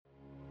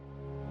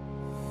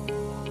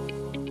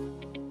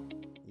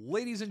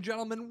Ladies and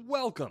gentlemen,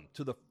 welcome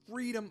to the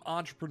Freedom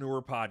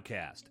Entrepreneur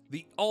Podcast,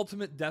 the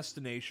ultimate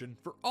destination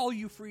for all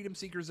you freedom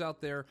seekers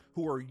out there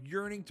who are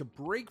yearning to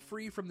break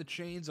free from the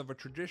chains of a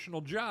traditional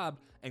job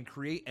and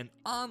create an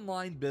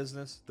online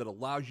business that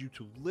allows you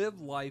to live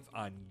life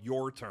on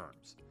your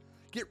terms.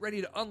 Get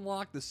ready to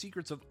unlock the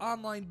secrets of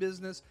online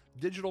business,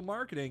 digital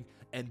marketing,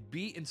 and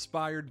be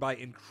inspired by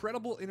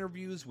incredible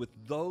interviews with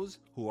those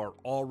who are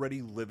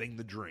already living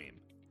the dream.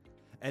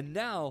 And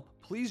now,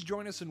 please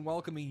join us in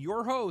welcoming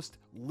your host,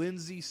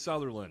 Lindsay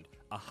Sutherland,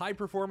 a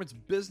high-performance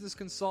business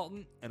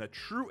consultant and a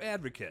true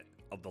advocate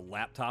of the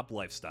laptop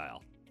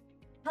lifestyle.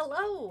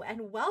 Hello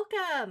and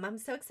welcome. I'm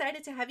so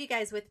excited to have you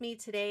guys with me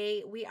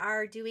today. We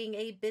are doing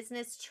a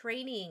business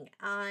training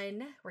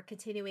we're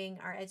continuing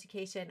our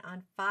education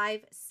on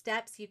 5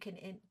 steps you can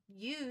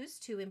use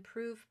to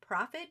improve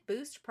profit,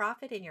 boost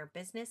profit in your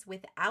business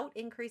without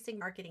increasing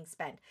marketing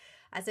spend.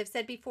 As I've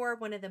said before,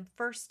 one of the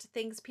first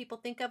things people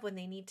think of when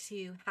they need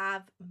to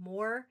have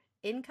more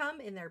income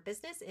in their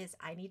business is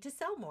I need to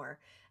sell more.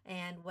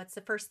 And what's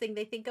the first thing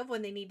they think of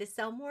when they need to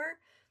sell more?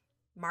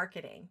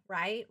 Marketing,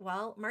 right?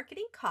 Well,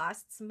 marketing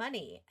costs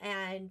money.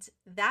 And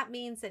that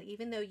means that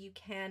even though you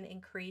can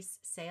increase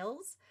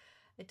sales,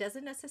 it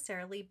doesn't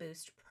necessarily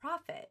boost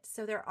profit.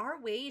 So there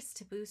are ways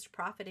to boost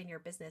profit in your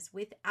business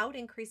without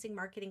increasing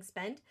marketing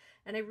spend.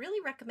 And I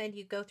really recommend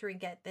you go through and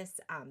get this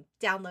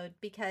download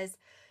because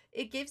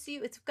it gives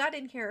you, it's got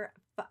in here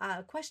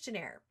a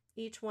questionnaire.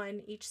 Each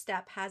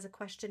step has a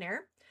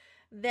questionnaire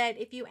that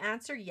if you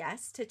answer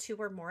yes to 2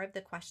 or more of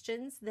the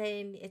questions,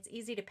 then it's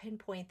easy to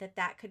pinpoint that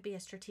that could be a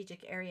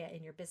strategic area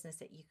in your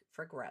business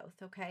for growth.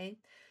 Okay.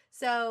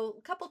 So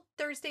a couple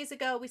Thursdays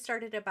ago, we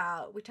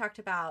talked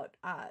about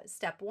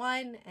step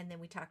 1, and then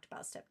we talked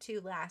about step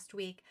 2 last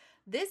week.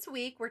 This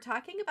week, we're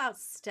talking about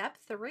step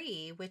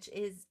 3, which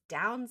is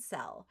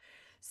downsell.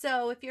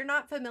 So if you're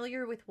not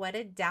familiar with what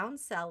a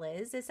downsell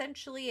is,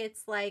 essentially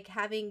it's like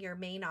having your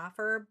main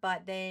offer,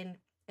 but then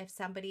if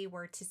somebody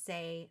were to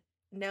say,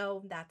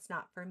 no, that's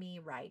not for me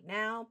right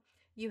now,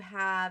 you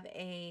have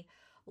a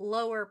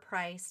lower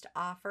priced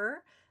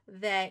offer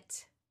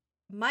that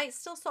might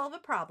still solve a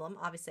problem.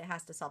 Obviously, it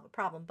has to solve a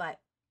problem, but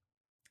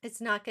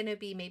it's not going to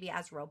be maybe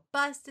as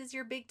robust as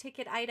your big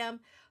ticket item,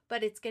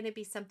 but it's going to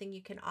be something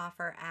you can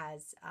offer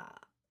as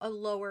a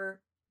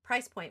lower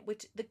price point,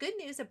 which the good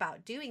news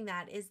about doing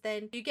that is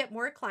then you get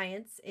more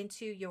clients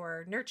into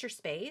your nurture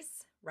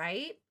space,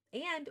 right?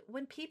 And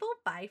when people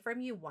buy from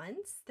you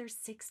once, they're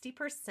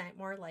 60%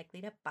 more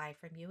likely to buy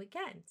from you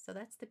again. So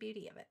that's the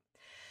beauty of it.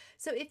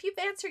 So if you've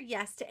answered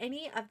yes to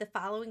any of the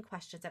following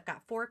questions, I've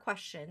got 4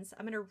 questions.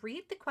 I'm going to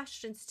read the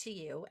questions to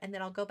you, and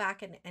then I'll go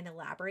back and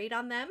elaborate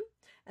on them.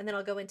 And then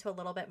I'll go into a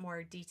little bit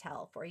more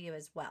detail for you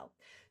as well.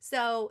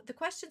 So the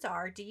questions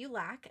are, do you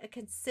lack a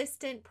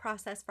consistent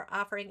process for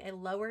offering a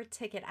lower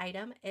ticket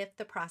item if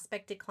the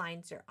prospect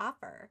declines your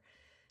offer?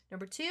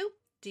 Number 2,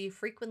 do you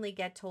frequently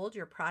get told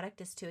your product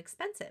is too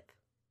expensive?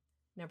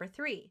 Number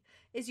 3,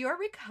 is your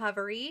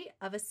recovery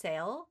of a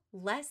sale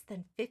less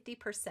than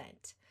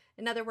 50%?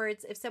 In other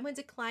words, if someone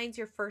declines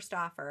your first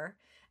offer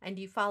and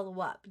you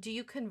follow up, do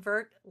you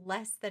convert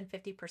less than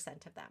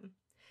 50% of them?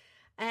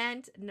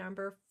 And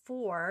number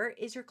 4,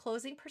 is your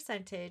closing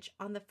percentage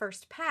on the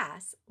first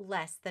pass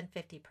less than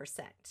 50%?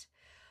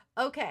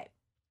 Okay,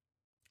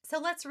 so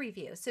let's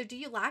review. So do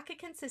you lack a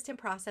consistent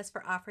process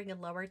for offering a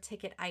lower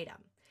ticket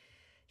item?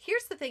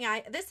 Here's the thing,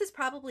 this is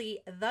probably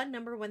the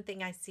number one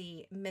thing I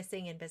see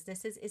missing in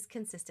businesses is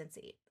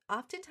consistency.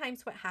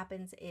 Oftentimes what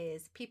happens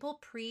is people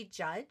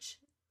prejudge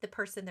the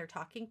person they're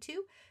talking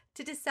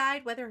to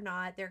decide whether or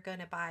not they're going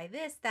to buy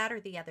this, that, or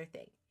the other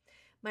thing.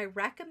 My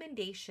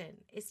recommendation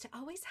is to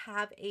always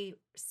have a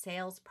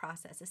sales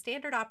process, a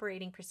standard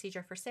operating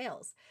procedure for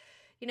sales.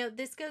 You know,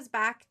 this goes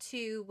back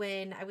to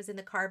when I was in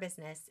the car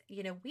business.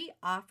 You know, we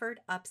offered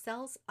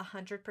upsells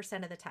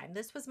 100% of the time.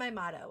 This was my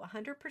motto,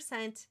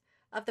 100%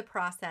 of the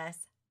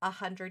process,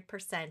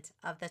 100%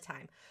 of the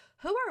time.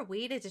 Who are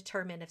we to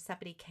determine if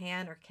somebody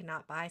can or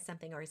cannot buy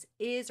something or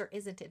is or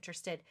isn't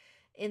interested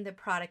in the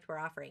product we're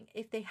offering?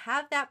 If they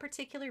have that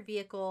particular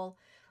vehicle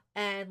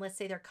and let's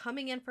say they're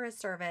coming in for a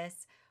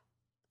service,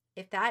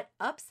 if that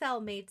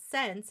upsell made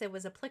sense, it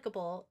was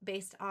applicable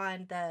based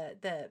on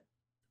the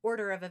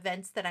order of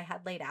events that I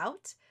had laid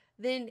out,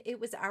 then it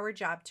was our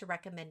job to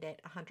recommend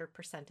it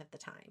 100% of the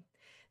time.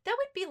 That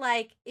would be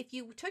like if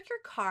you took your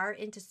car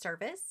into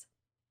service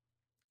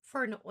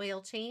for an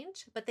oil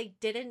change, but they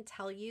didn't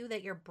tell you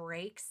that your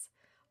brakes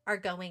are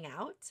going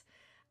out.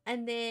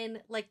 And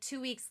then like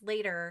 2 weeks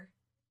later,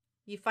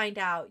 you find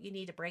out you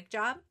need a brake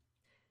job.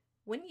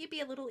 Wouldn't you be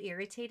a little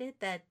irritated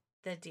that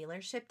the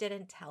dealership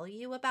didn't tell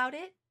you about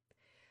it?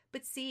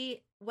 But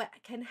see, what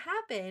can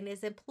happen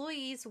is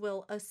employees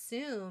will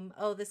assume,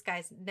 oh, this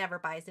guy never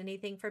buys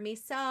anything from me,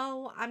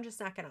 so I'm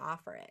just not going to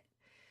offer it.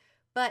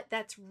 But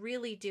that's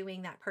really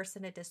doing that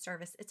person a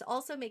disservice. It's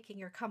also making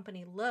your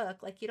company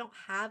look like you don't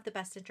have the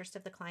best interest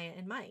of the client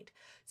in mind.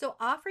 So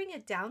offering a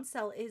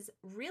downsell is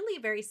really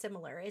very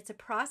similar. It's a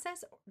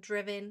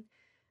process-driven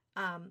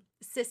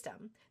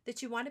system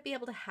that you want to be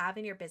able to have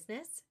in your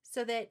business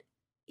so that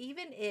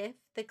even if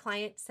the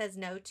client says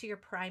no to your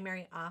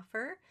primary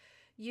offer,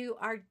 you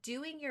are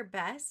doing your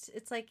best.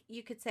 It's like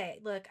you could say,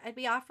 look,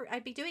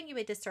 I'd be doing you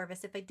a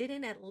disservice if I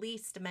didn't at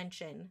least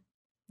mention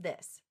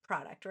this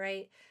product,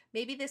 right?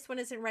 Maybe this one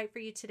isn't right for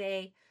you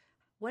today.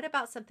 What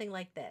about something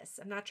like this?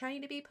 I'm not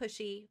trying to be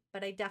pushy,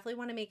 but I definitely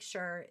want to make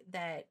sure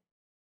that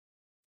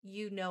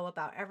you know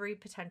about every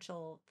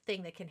potential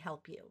thing that can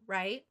help you,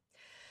 right?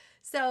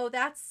 So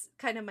that's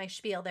kind of my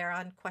spiel there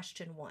on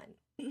question one.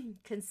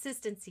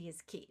 Consistency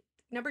is key.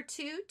 Number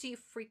two, do you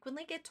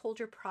frequently get told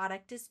your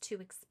product is too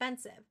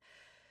expensive?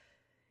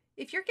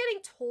 If you're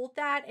getting told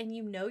that and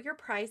you know your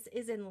price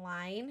is in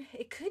line,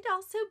 it could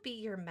also be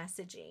your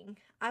messaging.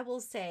 I will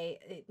say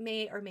it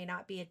may or may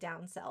not be a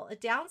downsell. A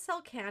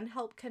downsell can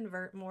help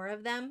convert more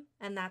of them,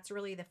 and that's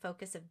really the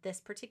focus of this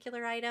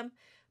particular item.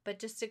 But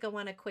just to go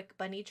on a quick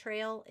bunny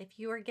trail, if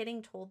you are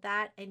getting told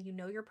that and you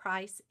know your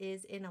price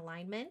is in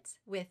alignment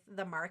with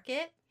the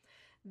market,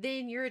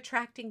 then you're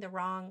attracting the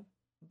wrong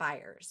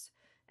buyers.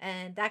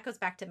 And that goes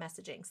back to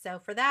messaging. So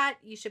for that,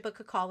 you should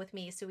book a call with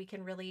me so we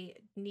can really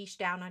niche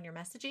down on your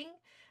messaging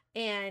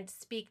and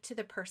speak to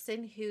the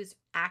person who's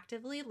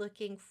actively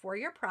looking for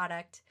your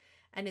product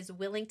and is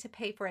willing to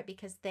pay for it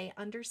because they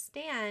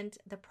understand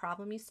the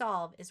problem you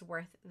solve is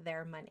worth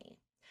their money.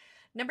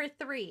 Number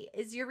three,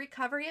 is your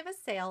recovery of a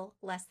sale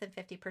less than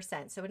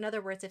 50%? So in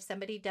other words, if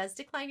somebody does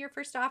decline your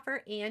first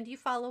offer and you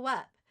follow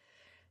up,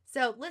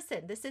 so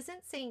listen, this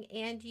isn't saying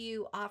and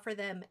you offer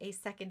them a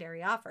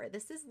secondary offer.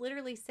 This is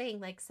literally saying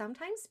like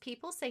sometimes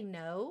people say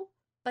no,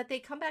 but they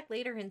come back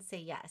later and say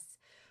yes.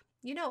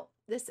 You know,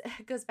 this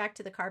goes back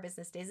to the car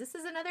business days. This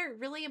is another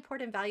really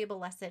important, valuable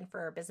lesson for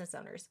our business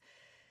owners.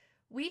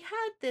 We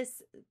had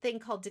this thing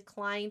called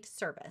declined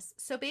service.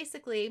 So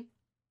basically,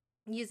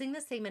 using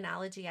the same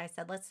analogy I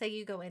said, let's say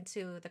you go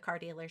into the car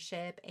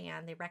dealership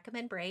and they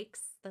recommend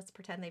brakes. Let's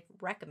pretend they've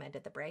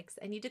recommended the brakes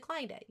and you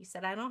declined it. You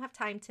said, I don't have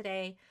time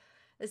today.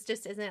 This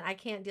just isn't, I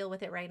can't deal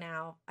with it right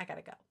now. I got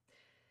to go.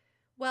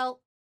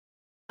 Well,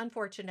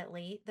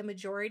 unfortunately, the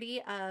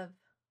majority of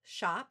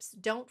shops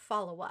don't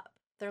follow up.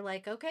 They're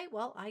like, okay,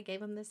 well, I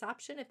gave them this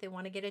option. If they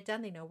want to get it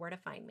done, they know where to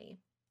find me.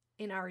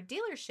 In our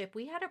dealership,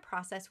 we had a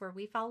process where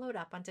we followed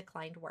up on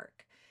declined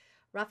work.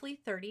 Roughly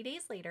 30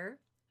 days later,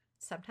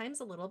 sometimes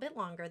a little bit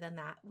longer than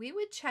that, we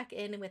would check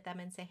in with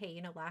them and say, hey,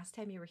 you know, last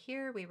time you were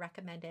here, we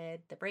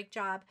recommended the brake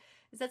job.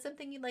 Is that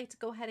something you'd like to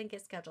go ahead and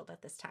get scheduled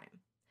at this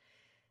time?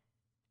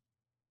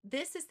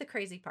 This is the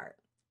crazy part.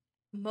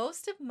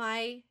 Most of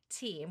my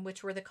team,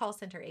 which were the call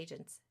center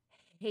agents,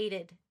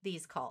 hated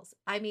these calls.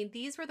 I mean,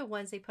 these were the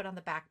ones they put on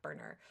the back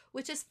burner,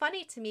 which is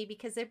funny to me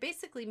because they're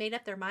basically made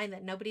up their mind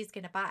that nobody's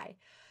going to buy.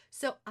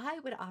 So I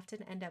would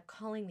often end up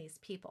calling these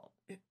people.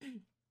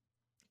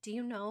 Do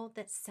you know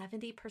that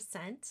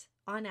 70%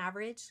 on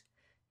average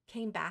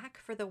came back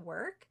for the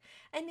work?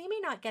 And they may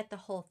not get the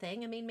whole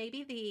thing. I mean,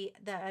 maybe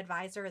the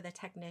advisor or the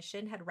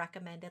technician had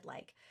recommended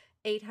like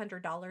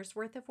 $800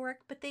 worth of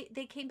work, but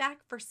they came back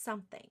for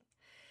something.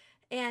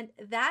 And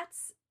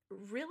that's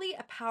really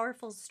a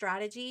powerful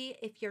strategy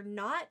if you're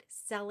not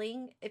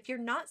selling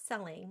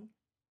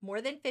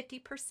more than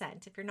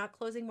 50%, if you're not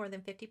closing more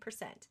than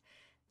 50%,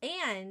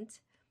 and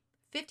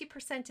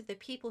 50% of the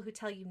people who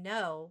tell you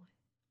no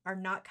are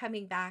not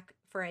coming back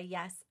for a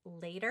yes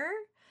later,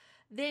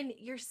 then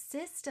your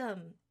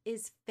system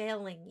is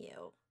failing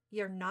you.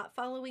 You're not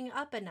following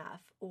up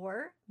enough,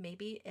 or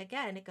maybe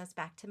again, it goes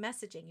back to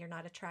messaging. You're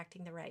not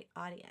attracting the right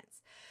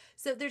audience.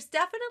 So there's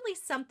definitely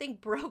something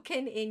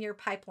broken in your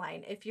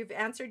pipeline if you've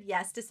answered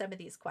yes to some of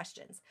these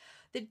questions.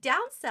 The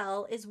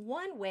downsell is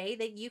one way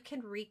that you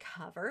can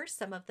recover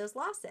some of those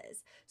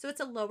losses. So it's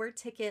a lower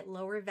ticket,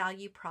 lower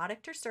value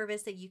product or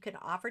service that you can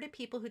offer to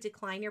people who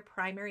decline your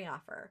primary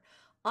offer.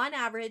 On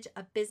average,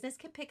 a business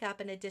can pick up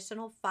an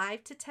additional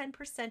 5 to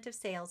 10% of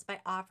sales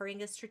by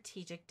offering a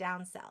strategic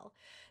downsell.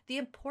 The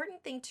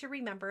important thing to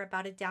remember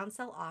about a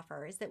downsell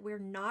offer is that we're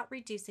not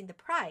reducing the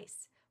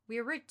price.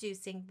 We're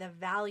reducing the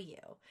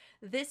value.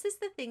 This is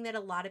the thing that a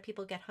lot of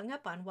people get hung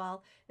up on.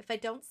 Well, if I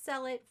don't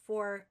sell it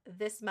for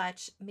this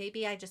much,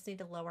 maybe I just need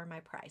to lower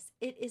my price.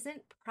 It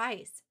isn't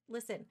price.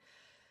 Listen,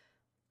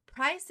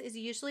 price is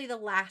usually the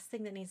last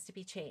thing that needs to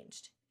be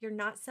changed. You're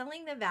not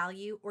selling the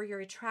value, or you're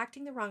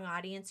attracting the wrong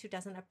audience who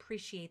doesn't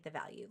appreciate the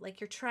value.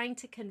 Like you're trying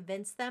to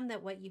convince them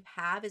that what you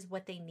have is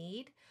what they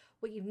need.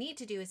 What you need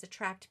to do is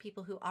attract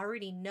people who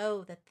already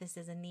know that this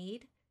is a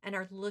need and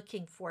are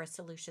looking for a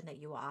solution that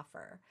you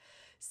offer.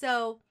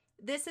 So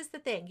this is the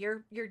thing.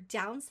 Your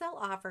downsell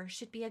offer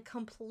should be a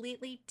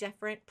completely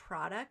different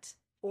product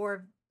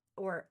or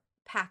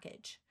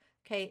package.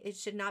 Okay? It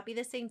should not be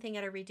the same thing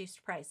at a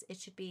reduced price. It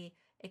should be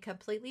a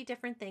completely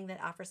different thing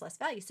that offers less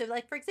value. So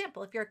like, for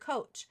example, if you're a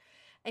coach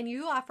and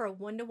you offer a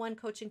one-to-one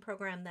coaching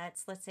program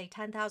that's, let's say,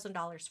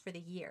 $10,000 for the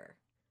year.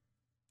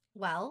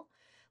 Well,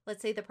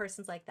 let's say the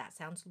person's like, that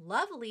sounds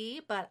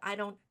lovely, but I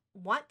don't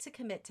want to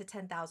commit to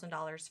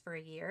 $10,000 for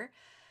a year.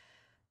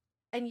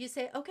 And you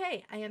say,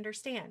 okay, I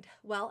understand.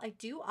 Well, I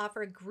do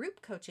offer a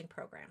group coaching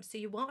program. So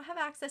you won't have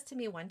access to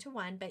me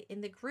one-to-one, but in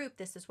the group,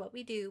 this is what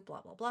we do,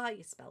 blah, blah, blah.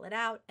 You spell it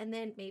out. And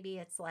then maybe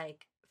it's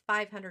like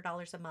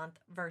 $500 a month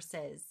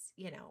versus,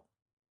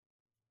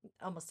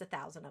 almost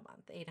 1,000 a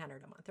month,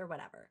 800 a month or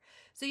whatever.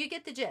 So you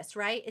get the gist,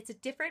 right? It's a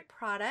different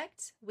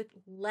product with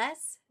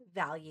less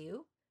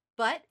value,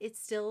 but it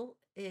still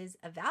is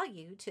a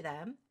value to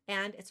them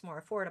and it's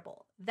more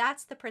affordable.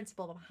 That's the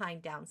principle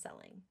behind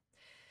downselling.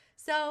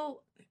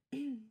 So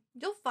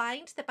you'll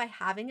find that by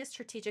having a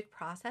strategic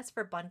process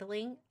for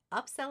bundling,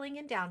 upselling,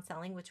 and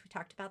downselling, which we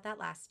talked about that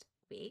last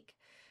week,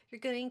 you're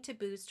going to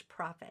boost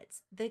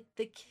profits. The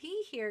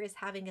key here is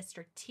having a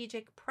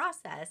strategic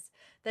process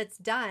that's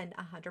done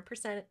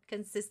 100%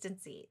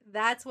 consistency.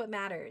 That's what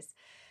matters.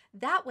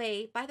 That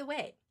way, by the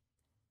way,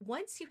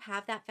 once you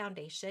have that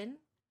foundation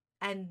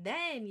and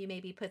then you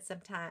maybe put some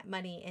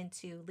money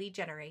into lead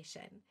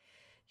generation,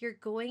 you're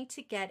going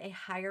to get a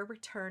higher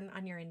return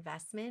on your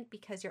investment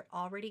because you're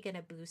already going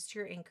to boost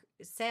your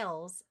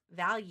sales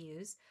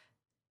values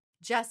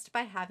just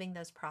by having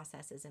those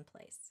processes in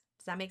place.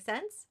 Does that make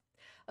sense?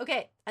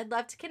 Okay, I'd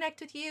love to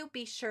connect with you.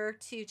 Be sure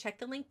to check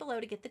the link below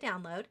to get the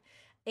download.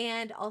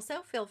 And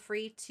also feel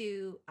free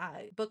to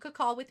book a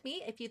call with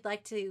me if you'd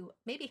like to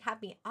maybe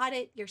have me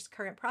audit your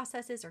current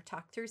processes or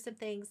talk through some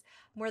things.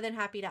 More than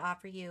happy to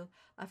offer you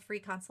a free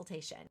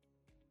consultation.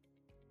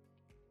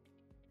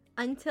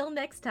 Until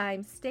next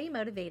time, stay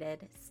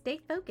motivated, stay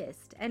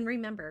focused, and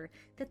remember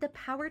that the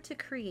power to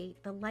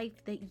create the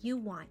life that you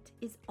want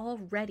is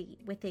already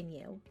within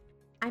you.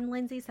 I'm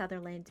Lindsay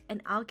Sutherland,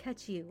 and I'll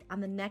catch you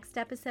on the next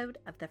episode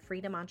of the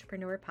Freedom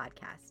Entrepreneur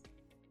Podcast.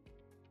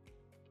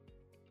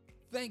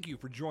 Thank you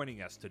for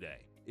joining us today.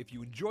 If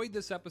you enjoyed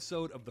this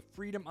episode of the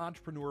Freedom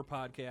Entrepreneur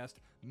Podcast,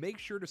 make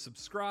sure to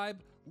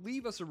subscribe,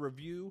 leave us a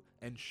review,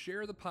 and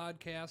share the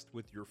podcast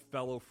with your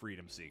fellow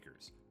freedom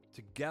seekers.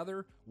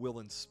 Together,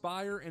 we'll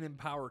inspire and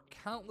empower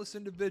countless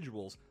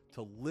individuals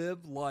to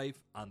live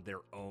life on their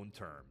own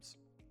terms.